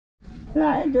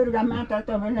दुर्गा माता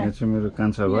तपाईलाई यहाँ चाहिँ मेरो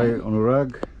कान्छा भाइ अनुराग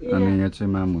अनि यहाँ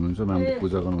चाहिँ माम हुनुहुन्छ मामले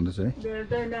पूजा गर्नुहुँदैछ है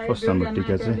फर्स्ट हाम्रो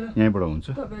टिका चाहिँ यहीँबाट हुन्छ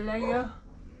तपाईलाई यो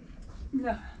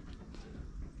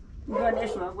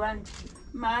गणेश भगवान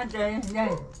मा जय जय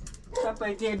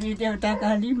सबै देवी देवता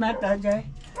काली माता जय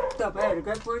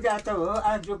तपाईहरुको पूजा त हो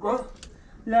आजको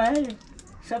ल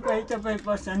सबै तपाई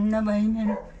प्रसन्न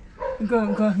भइन्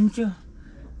गर्छु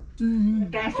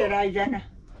टाँसेर आइजन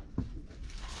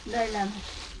दैला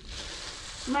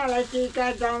मलाई टिका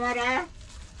जमरा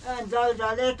जल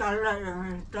जले तल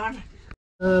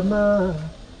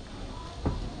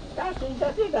टाँसिन्छ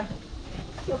त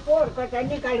त्यो पोहोरको चाहिँ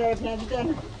निकालेर फ्याँक्दैन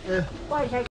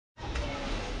पैसा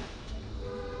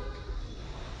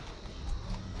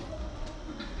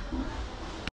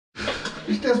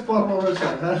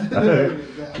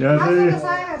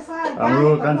हाम्रो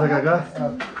कान्छा काका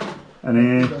अनि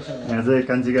यहाँ चाहिँ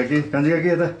कान्छी काकी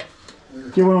यता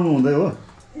के बनाउनु हुँदै हो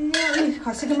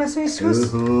खसीको मासु इस्कुस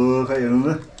खै हेर्नु त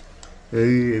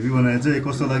हेभी बनाएर चाहिँ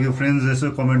कस्तो लाग्यो फ्रेन्ड्स यसो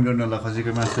कमेन्ट गर्नु होला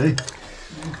खसीको मासु है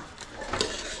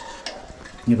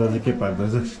यता चाहिँ के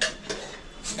पाक्दैछ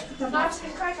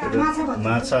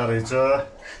माछा रहेछ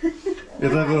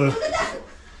यताको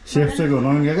सेफ चाहिँ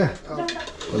हुनु क्या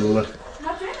ल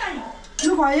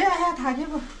लु भयो आया थाक्यो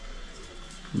पो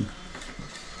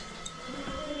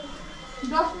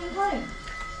 10 मिनेट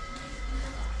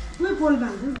भयो पोल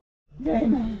बाँध्छु जय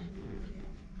मा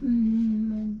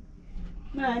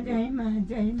जय मा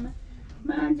जय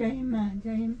मा जय मा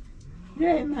जय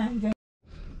जय मा जय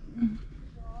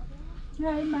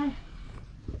जय मा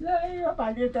ल यो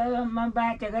पालि त म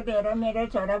बाँचेको थिएर मेरो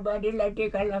छोरा बुहारीलाई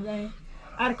टिका लगाएँ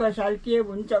अर्को साल के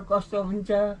हुन्छ कस्तो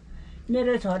हुन्छ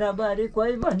मेरो छोरा बुहारी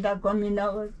कोही भन्दा कमी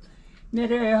नहोस्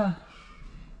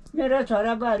मेरो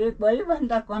छोरा बुहारी कोही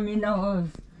भन्दा कमी नहोस्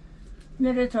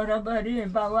मेरो छोरा बुहारी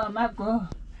बाबु आमाको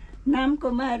नामको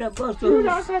माएर बस्छु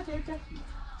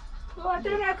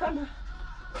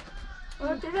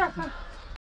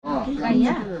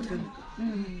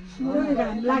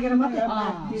लागेर मात्रै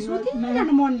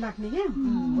सुतिरहनु मन लाग्ने क्या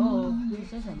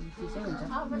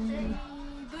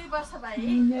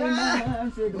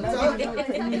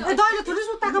दैलो थुरी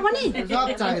सुत्ताको पनि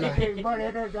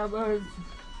बढेर जब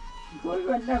कोही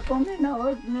भन्दा कमी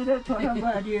नहोस् मेरो छोरा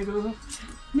बुहारीहरू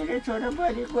मेरो छोरा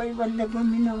बुहारी कोही भन्दा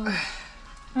कमी नहोस्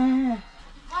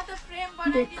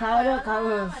खाएर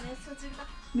खाओस्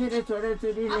मेरो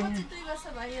छोराछोरीले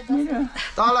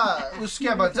तल उस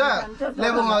के भन्छ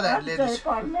लेबु मौदाहरूले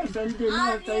परमेश्वर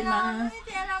दिनुहोस्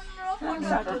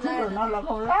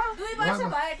नलगाउला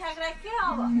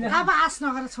अब आश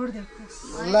नगरेर छोडिदेऊ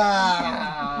ल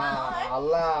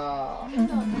ल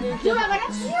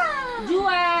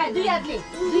जुवा दुई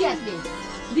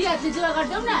हातले जुवा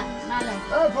गर्छौँ न मलाई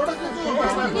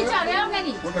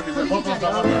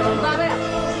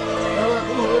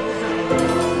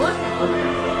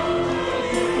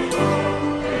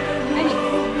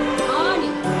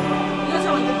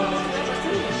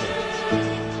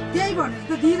त्यही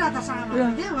भनेको दिइरा त सानो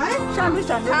है सानो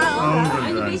सानो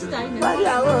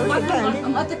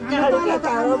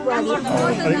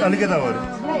अलिकता हो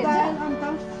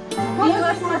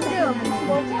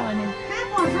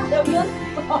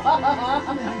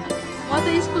म त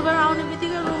स्कुलबाट आउने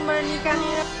बित्तिकै रुमबाट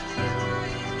निकालेर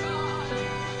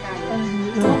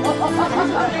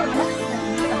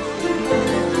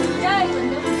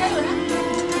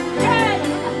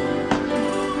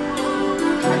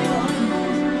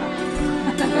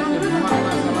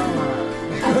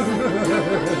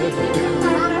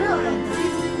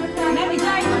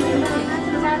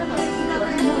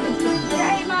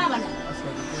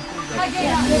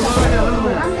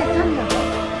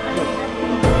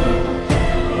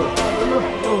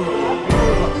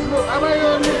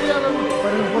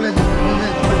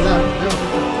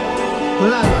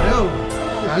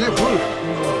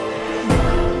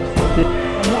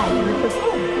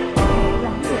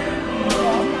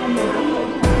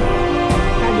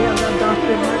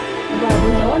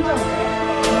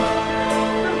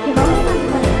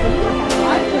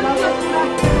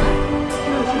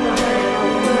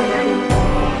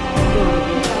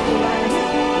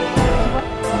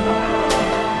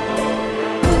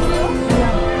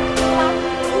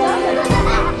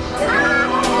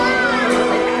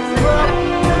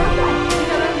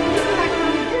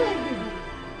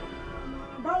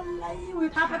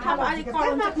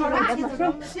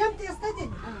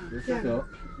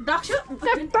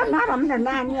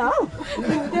नानी हो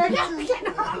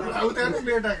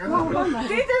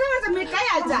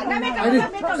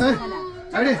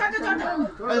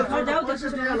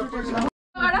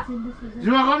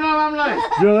जुवा गर्नु मामलाई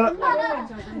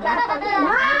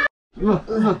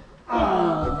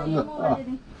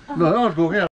अर्को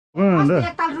क्या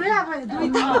एकताल रुयो अब दुई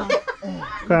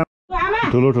ताल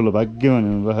ठुलो ठुलो भाग्यमानी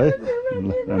हुनुभयो है ल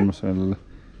राम्रोसँग ल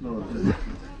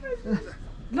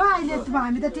ल अहिले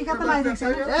हामी त टिका त लगाइदिएको छ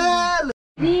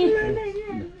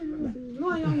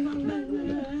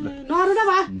नरु न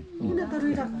भा किन त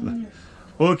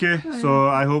रुइरहेको ओके सो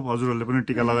आई होप हजुरहरूले पनि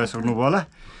टिका लगाइसक्नु भयो होला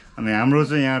अनि हाम्रो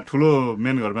चाहिँ यहाँ ठुलो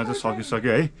मेन घरमा चाहिँ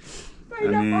सकिसक्यो है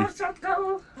अनि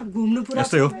घुम्नु पुरा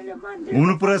यस्तै हो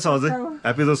घुम्नु पुरै छ अझै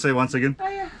ह्याप्पी दसैँ वान्स अगेन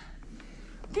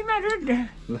तिमीहरू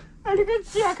अलिकति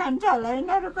चिया खान्छ होला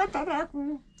यिनीहरू कता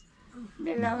राख्नु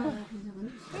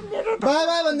बाई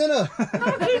बाई भन्दैन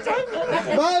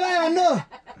बाई बाई भन्नु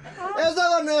यस्तो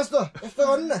गर्नु यस्तो यस्तो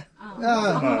गर्नु न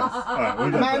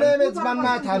माइ नेम इज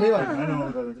मन्ना थामी भन्नु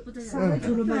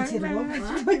ठुलो मान्छेहरू हो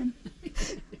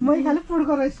मै खालि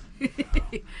पुड्को रहेछ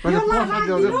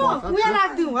उयो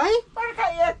राखिदिउँ है पर्खा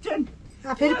एकछिन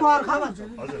फेरि पर्खा भन्छ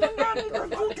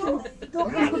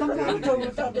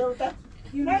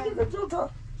नानीको जुठो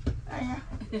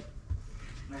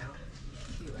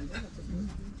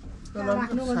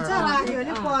राख्नु भन्छ राख्यो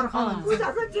भने पर्खा भन्छ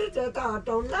पूजाको चिज त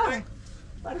हटाउँ ल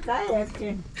पर्खा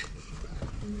एकछिन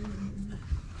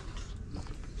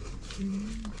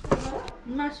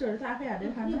मासुहरू त आफै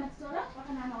हालेर खानु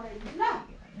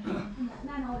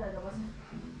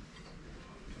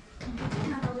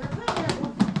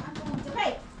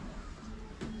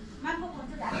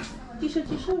चिसो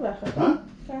चिसो भएको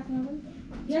काट्नु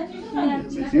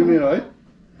तिमी है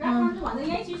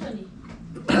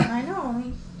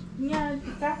होइन यहाँ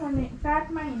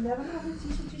काठमा हिँड्दा पनि आफै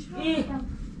चिसो चिसो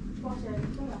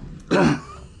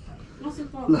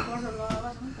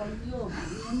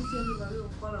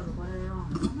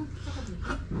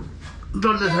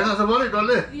डल्ले छैन सबैले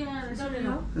डल्ले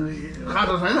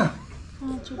खाएको छैन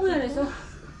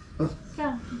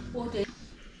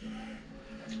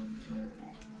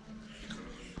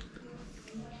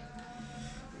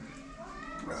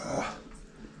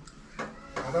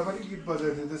खाँदा पनि गीत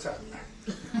बजाइदिँदैछ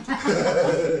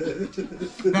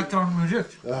Background music.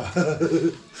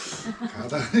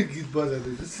 खाँदा पनि गीत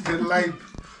बजाइदिँदैछ लाइभ